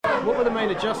what were the main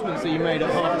adjustments that you made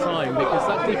at half-time? Because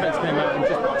that defense came out and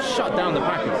just shut down the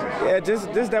Packers. Yeah,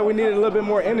 just that we needed a little bit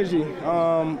more energy.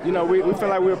 You know, we felt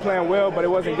like we were playing well, but it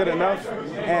wasn't good enough.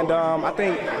 And I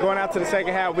think going out to the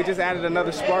second half, we just added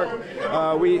another spark.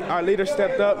 Our leader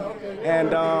stepped up,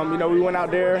 and you know, we went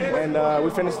out there and we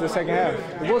finished the second half.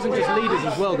 It wasn't just leaders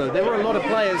as well, though. There were a lot of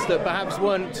players that perhaps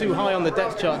weren't too high on the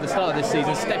depth chart at the start of this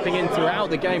season, stepping in throughout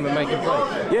the game and making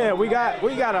plays. Yeah, we got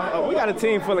a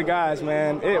team full of guys,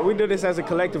 man. We do this as a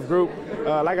collective group.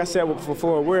 Like I said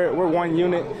before, we're one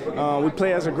unit. We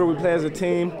play as a group, we play as a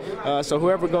team. So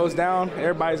whoever goes down,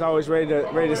 everybody's always ready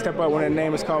to step up when their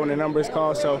name is called, when their number is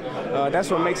called. So that's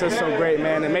what makes us so great,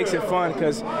 man. It makes it fun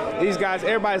because these guys,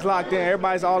 everybody's locked in,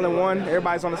 everybody's all in one,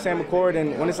 everybody's on the same accord,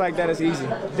 and when it's like that, it's easy.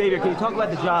 Xavier, can you talk about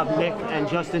the job Nick and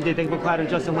Justin did? They McLeod and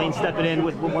Justin Wayne stepping in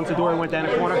once the door went down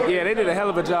the corner? Yeah, they did a hell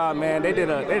of a job, man. They did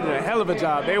a hell of a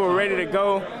job. They were ready to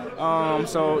go.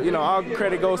 So, you know, all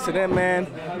credit goes to them, man.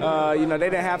 You know, they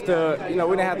didn't have to, you know,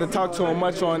 we didn't have to talk to them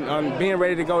much on being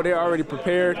ready to go. They're already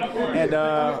prepared. And,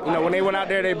 you know, when they went out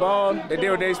there, they balled. They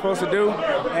did what they were supposed to do.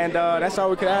 And that's all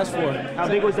we could ask for. How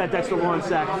big was that Dexter Lawrence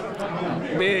sack?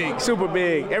 Big, super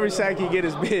big. Every sack he get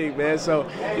is big, man. So,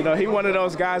 you know, he one of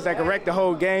those guys that can wreck the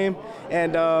whole game.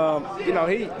 And, you know,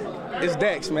 he is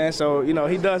Dex, man. So, you know,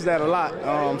 he does that a lot.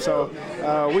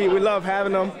 We love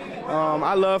having him.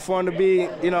 I love for him to be,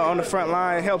 you know, on the front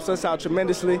line. It helps us out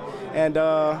tremendously, and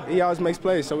he always makes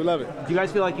plays, so we love it. Do you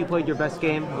guys feel like you played your best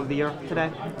game of the year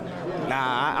today?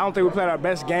 Nah, I don't think we played our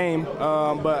best game,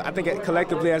 but I think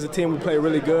collectively as a team we played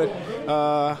really good.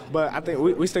 But I think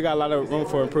we still got a lot of room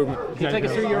for improvement. Can you take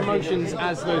us through your emotions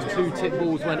as those two tip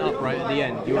balls went up right at the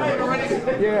end? You were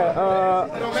there.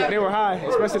 Yeah, they were high,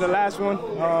 especially the last one.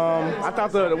 I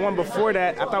thought the one before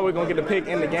that, I thought we were gonna get the pick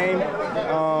in the game,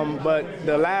 but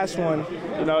the last one,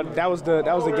 you know, that was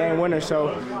the game winner. So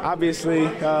obviously,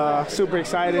 super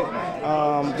excited.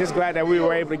 Just glad that we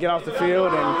were able to get off the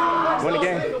field and win the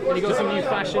game. And you got some new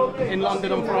fashion in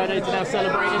London on Friday to now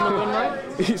celebrate in the win,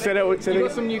 right? You said that. You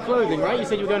got some new clothing, right? You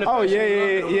said you were going to. Oh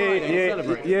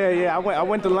yeah. I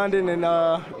went to London and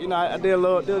you know, I did a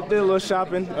little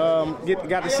shopping.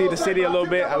 Got to see the city a little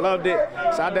bit. I loved it.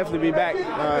 So I'll definitely be back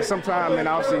sometime in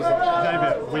the off season.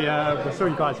 David, we saw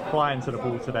you guys fly into the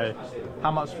ball today.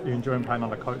 How much are you enjoying playing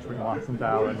under coach Wink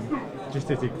Martindale and just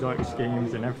his exotic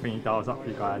schemes and everything he dials up for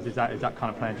you guys? Is that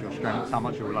kind of playing to your strengths? How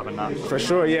much are you loving that? For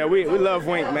sure, yeah. We love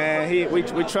Wink, man.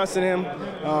 We trusted him.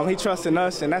 He trusted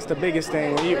us, and that's the biggest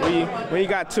thing. When you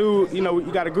got two, you know,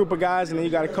 you got a group of guys, and then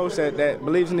you got a coach that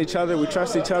believes in each other. We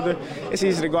trust each other. It's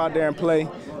easy to go out there and play.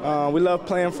 We love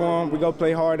playing for him. We go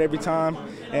play hard every time,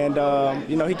 and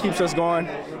you know, he keeps us going,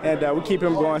 and we keep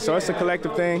him going. So it's a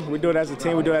collective thing. We do it as a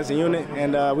team. We do it as a unit,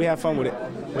 and we have fun with it.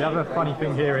 We have a funny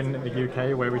thing here in the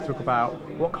UK where we talk about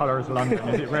what colour is London.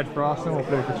 Is it red for Arsenal or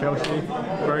blue for Chelsea?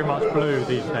 Very much blue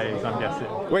these days, I'm guessing.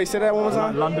 Wait, say that one more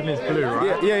time? London is blue,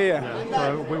 right? Yeah.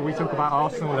 So we talk about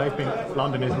Arsenal, they think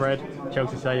London is red.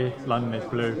 Chelsea say London is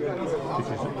blue.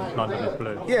 London is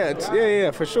blue.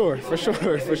 Yeah, for sure.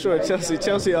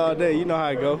 Chelsea all day. You know how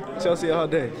it go. Chelsea all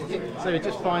day. So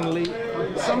just finally,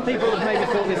 some people have maybe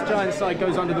thought this Giants side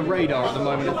goes under the radar at the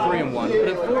moment at 3-1, but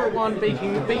at 4-1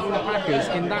 beating the Packers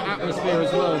in that atmosphere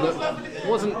as well, that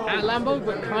wasn't at Lambeau,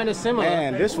 but kind of similar.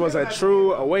 Man, this was a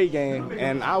true away game,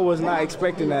 and I was not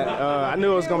expecting that. I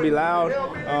knew it was going to be loud.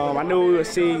 I knew we would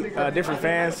see different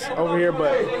fans over here,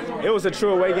 but it was a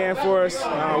true away game for us.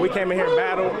 We came in here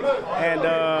battled, and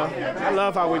I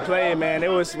love how we played, man.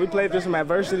 We played through some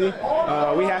adversity.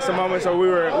 We had some moments where we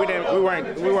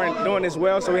weren't doing this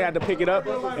well, so we had to pick it up,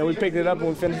 and we picked it up and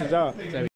we finished the job.